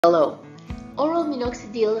Hello. Oral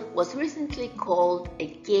minoxidil was recently called a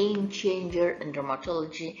game changer in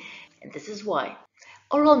dermatology, and this is why.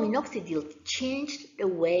 Oral minoxidil changed the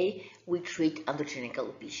way we treat androgenic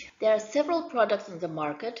alopecia. There are several products on the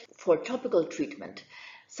market for topical treatment,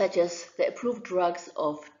 such as the approved drugs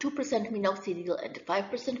of 2% minoxidil and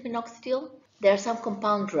 5% minoxidil. There are some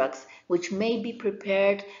compound drugs which may be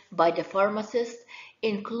prepared by the pharmacist,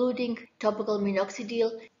 including topical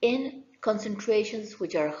minoxidil in concentrations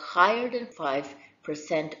which are higher than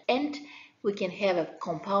 5%, and we can have a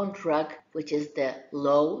compound drug which is the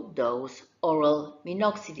low dose oral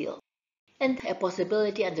minoxidil. And a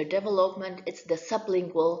possibility under development is the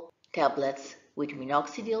sublingual tablets with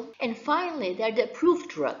minoxidil. And finally, there are the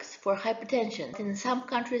approved drugs for hypertension. In some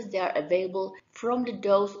countries, they are available from the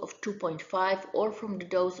dose of 2.5 or from the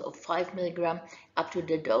dose of 5 milligram up to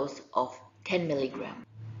the dose of 10 milligram.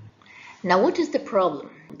 Now, what is the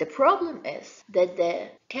problem? The problem is that the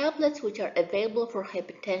tablets which are available for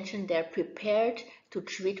hypertension, they're prepared to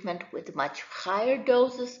treatment with much higher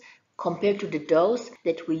doses compared to the dose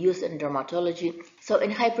that we use in dermatology. So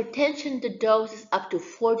in hypertension, the dose is up to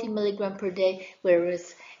 40 milligram per day,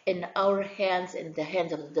 whereas in our hands, in the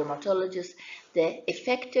hands of the dermatologist, the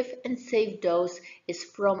effective and safe dose is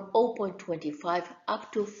from 0.25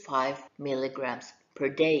 up to 5 milligrams per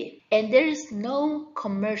day. And there is no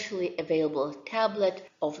commercially available tablet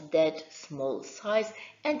of that small size,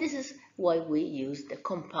 and this is why we use the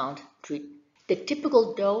compound treatment. The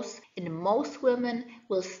typical dose in most women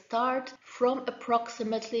will start from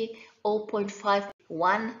approximately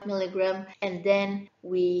 0.51 milligram, and then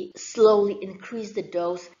we slowly increase the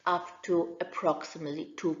dose up to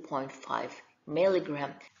approximately 2.5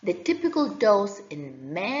 milligram. The typical dose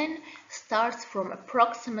in men starts from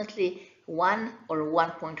approximately 1 or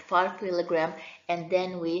 1.5 milligram, and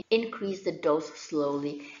then we increase the dose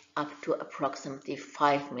slowly up to approximately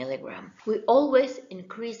 5 milligram. We always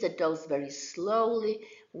increase the dose very slowly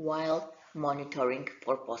while monitoring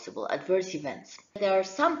for possible adverse events. There are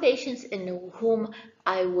some patients in whom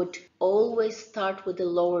I would always start with a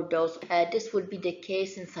lower dose. This would be the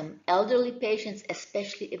case in some elderly patients,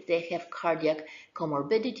 especially if they have cardiac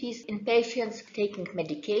comorbidities. In patients taking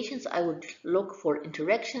medications, I would look for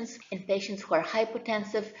interactions. In patients who are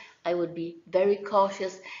hypotensive, I would be very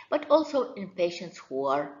cautious, but also in patients who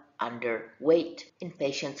are underweight, in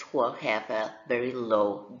patients who have a very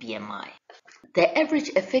low BMI. The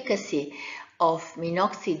average efficacy of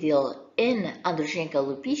minoxidil in androgenic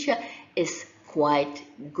alopecia is quite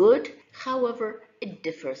good. However, it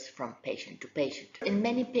differs from patient to patient. In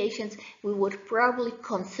many patients, we would probably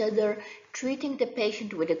consider treating the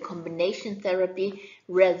patient with a combination therapy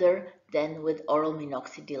rather than with oral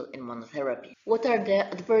minoxidil in monotherapy. What are the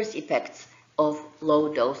adverse effects of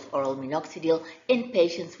low-dose oral minoxidil in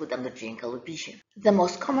patients with androgenic alopecia? The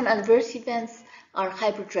most common adverse events are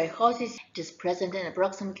hypertrichosis. It is present in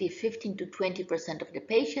approximately 15 to 20% of the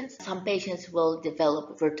patients. Some patients will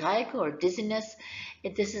develop vertigo or dizziness.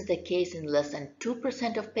 This is the case in less than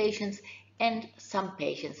 2% of patients, and some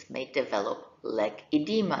patients may develop leg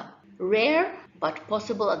edema. Rare but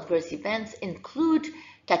possible adverse events include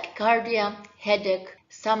tachycardia, headache.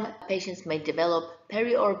 Some patients may develop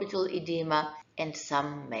periorbital edema, and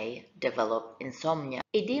some may develop insomnia.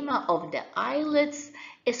 Edema of the eyelids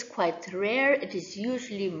is quite rare. It is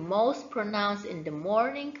usually most pronounced in the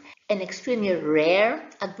morning. An extremely rare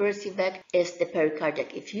adverse effect is the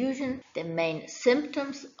pericardiac effusion. The main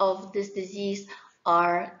symptoms of this disease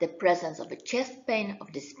are the presence of a chest pain,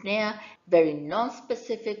 of dyspnea. Very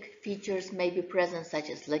non-specific features may be present, such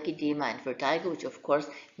as leg edema and vertigo, which of course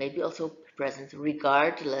may be also present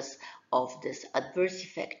regardless of this adverse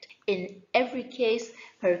effect. In every case,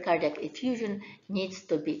 pericardiac effusion needs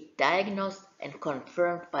to be diagnosed and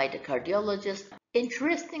confirmed by the cardiologist.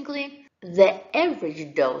 Interestingly, the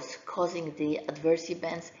average dose causing the adverse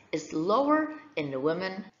events is lower in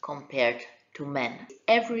women compared to men.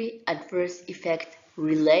 Every adverse effect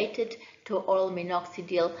related to oral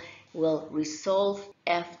minoxidil will resolve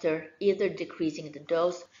after either decreasing the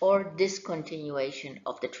dose or discontinuation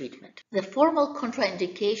of the treatment. The formal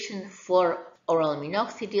contraindication for oral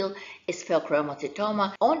minoxidil is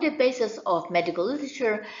pheochromocytoma. On the basis of medical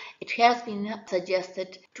literature, it has been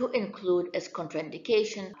suggested to include as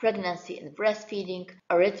contraindication pregnancy and breastfeeding,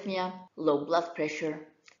 arrhythmia, low blood pressure,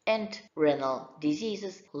 and renal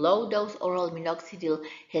diseases. Low-dose oral minoxidil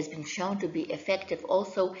has been shown to be effective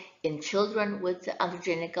also in children with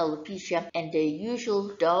androgenic alopecia, and the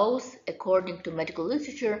usual dose, according to medical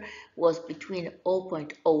literature, was between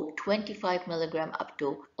 0.025 milligram up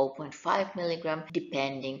to 0.5 milligram,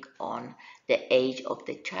 depending on the age of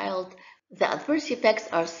the child, The adverse effects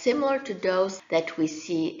are similar to those that we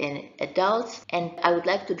see in adults, and I would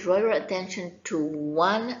like to draw your attention to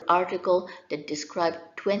one article that described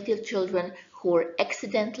 20 children who were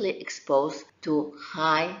accidentally exposed to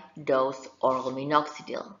high-dose oral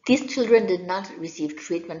minoxidil. These children did not receive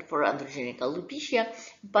treatment for androgenic alopecia,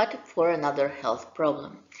 but for another health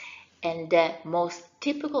problem. And the most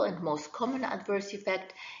typical and most common adverse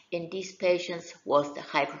effect in these patients was the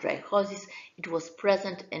hypertrichosis. It was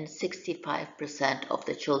present in 65% of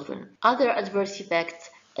the children. Other adverse effects,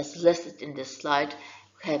 as listed in this slide,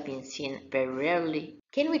 have been seen very rarely.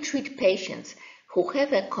 Can we treat patients who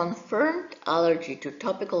have a confirmed allergy to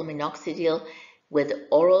topical minoxidil with the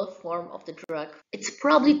oral form of the drug? It's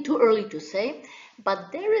probably too early to say,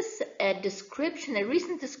 but there is a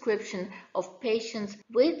recent description of patients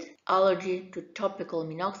with allergy to topical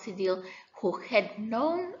minoxidil who had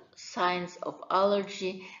known signs of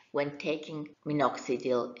allergy when taking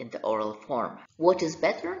minoxidil in the oral form. What is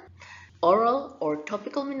better, oral or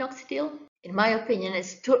topical minoxidil? In my opinion,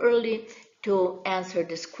 it's too early to answer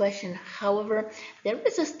this question. However, there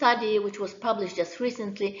is a study which was published just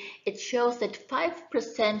recently. It shows that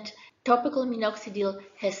 5% topical minoxidil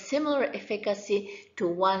has similar efficacy to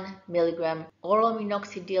 1 milligram oral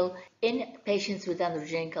minoxidil in patients with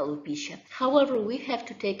androgenic alopecia. However, we have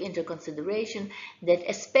to take into consideration that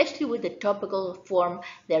especially with the topical form,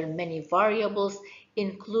 there are many variables,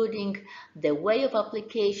 including the way of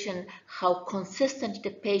application, how consistent the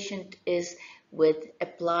patient is with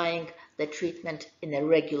applying the treatment in a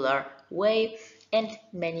regular way, and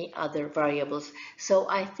many other variables. So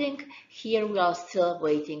I think here we are still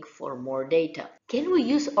waiting for more data. Can we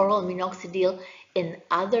use oral minoxidil in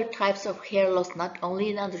other types of hair loss, not only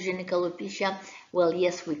in androgenic alopecia? Well,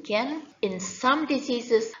 yes, we can. In some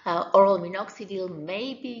diseases, oral minoxidil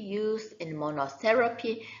may be used in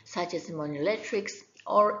monotherapy, such as monoelectrics,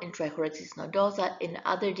 or in trichuritis nodosa. In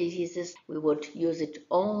other diseases, we would use it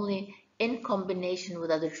only in combination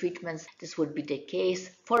with other treatments. This would be the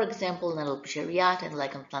case, for example, in alopecia areata and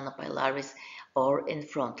lichen planopilaris, or in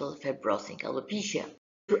frontal fibrosing alopecia.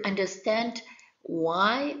 To understand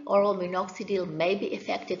why oral minoxidil may be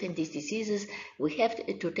effective in these diseases, we have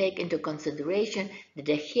to take into consideration that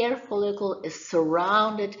the hair follicle is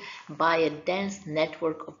surrounded by a dense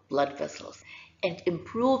network of blood vessels, and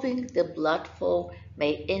improving the blood flow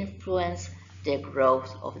may influence the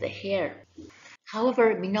growth of the hair.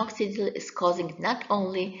 However, minoxidil is causing not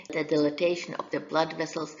only the dilatation of the blood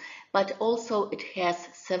vessels, but also it has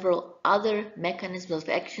several other mechanisms of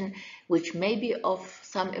action which may be of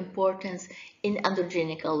some importance in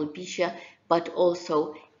androgenic alopecia, but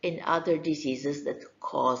also in other diseases that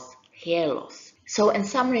cause hair loss. So in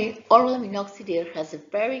summary, oral minoxidil has a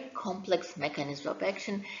very complex mechanism of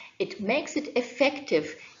action. It makes it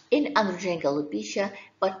effective in androgenic alopecia,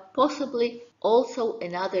 but possibly also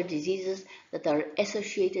in other diseases that are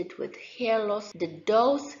associated with hair loss. The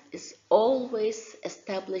dose is always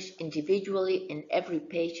established individually in every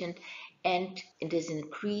patient, and it is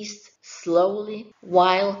increased slowly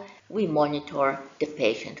while we monitor the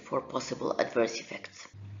patient for possible adverse effects.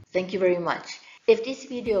 Thank you very much. If this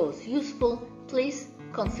video is useful, please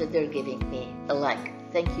consider giving me a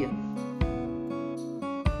like. Thank you.